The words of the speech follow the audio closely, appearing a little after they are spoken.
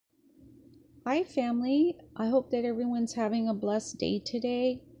Hi, family. I hope that everyone's having a blessed day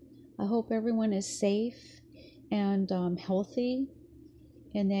today. I hope everyone is safe and healthy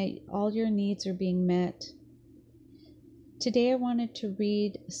and that all your needs are being met. Today, I wanted to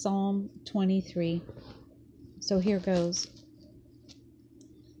read Psalm 23. So here goes.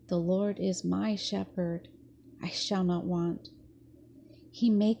 The Lord is my shepherd, I shall not want. He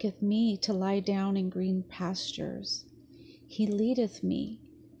maketh me to lie down in green pastures. He leadeth me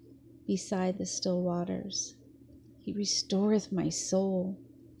beside the still waters. He restoreth my soul.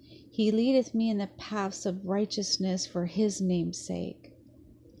 He leadeth me in the paths of righteousness for his name's sake.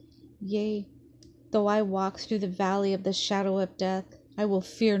 Yea, though I walk through the valley of the shadow of death, I will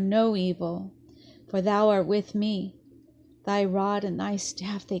fear no evil, for thou art with me. Thy rod and thy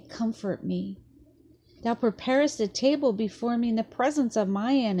staff, they comfort me. Thou preparest a table before me in the presence of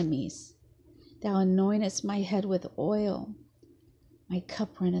my enemies. Thou anointest my head with oil. My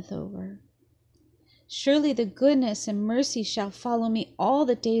cup runneth over. Surely the goodness and mercy shall follow me all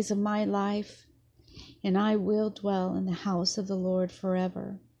the days of my life, and I will dwell in the house of the Lord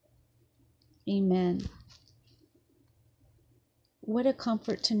forever. Amen. What a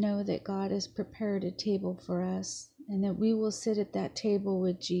comfort to know that God has prepared a table for us and that we will sit at that table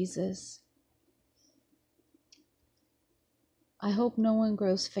with Jesus. I hope no one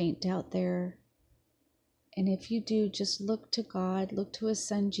grows faint out there. And if you do, just look to God, look to his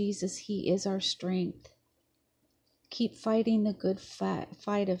son Jesus. He is our strength. Keep fighting the good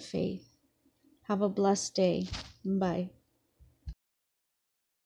fight of faith. Have a blessed day. Bye.